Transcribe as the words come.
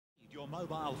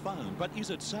mobile phone, but is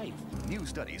it safe? New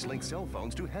studies link cell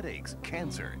phones to headaches,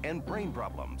 cancer, and brain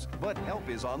problems. But help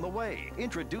is on the way.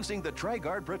 Introducing the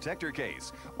TriGuard Protector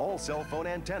Case. All cell phone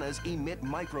antennas emit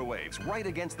microwaves right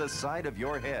against the side of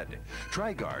your head.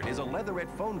 TriGuard is a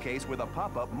leatherette phone case with a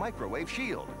pop-up microwave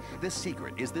shield. The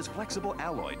secret is this flexible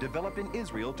alloy developed in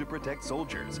Israel to protect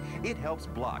soldiers. It helps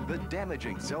block the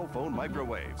damaging cell phone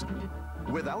microwaves.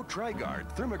 Without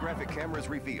TriGuard, thermographic cameras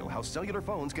reveal how cellular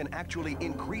phones can actually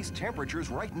increase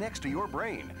temperatures right next to your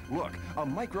brain. Look, a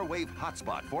microwave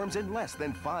hotspot forms in less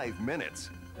than 5 minutes.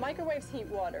 Microwaves heat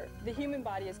water. The human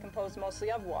body is composed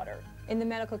mostly of water. In the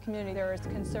medical community, there is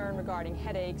concern regarding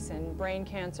headaches and brain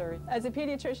cancer. As a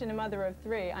pediatrician and mother of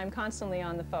 3, I'm constantly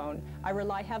on the phone. I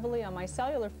rely heavily on my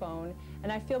cellular phone,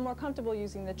 and I feel more comfortable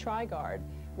using the TriGuard.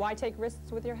 Why take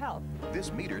risks with your health?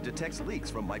 This meter detects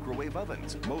leaks from microwave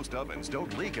ovens. Most ovens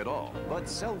don't leak at all, but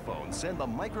cell phones send the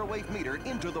microwave meter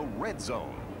into the red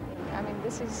zone. I mean,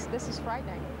 this is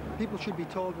frightening. People should be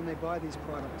told when they buy these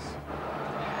products.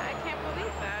 I can't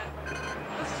believe that.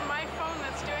 This is my phone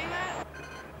that's doing that?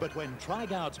 But when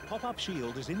TriGuard's pop-up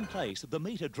shield is in place, the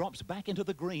meter drops back into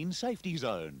the green safety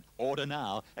zone. Order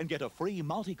now and get a free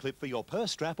multi-clip for your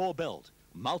purse strap or belt.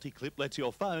 Multi-clip lets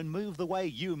your phone move the way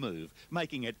you move,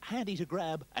 making it handy to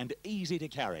grab and easy to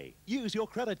carry. Use your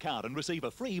credit card and receive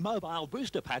a free mobile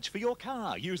booster patch for your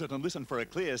car. Use it and listen for a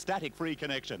clear, static-free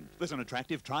connection. There's an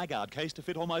attractive TriGuard case to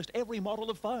fit almost every model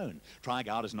of phone.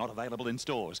 TriGuard is not available in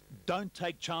stores. Don't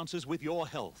take chances with your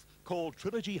health. Call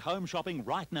Trilogy Home Shopping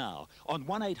right now on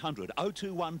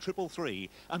 1-800-021-333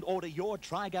 and order your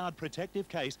TriGuard protective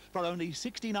case for only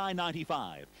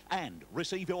 $69.95 and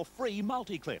receive your free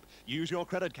multi-clip. Use your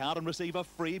credit card and receive a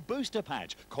free booster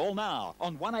patch. Call now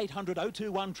on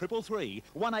 1-800-021-333,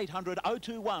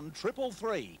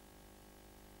 1-800-021-333.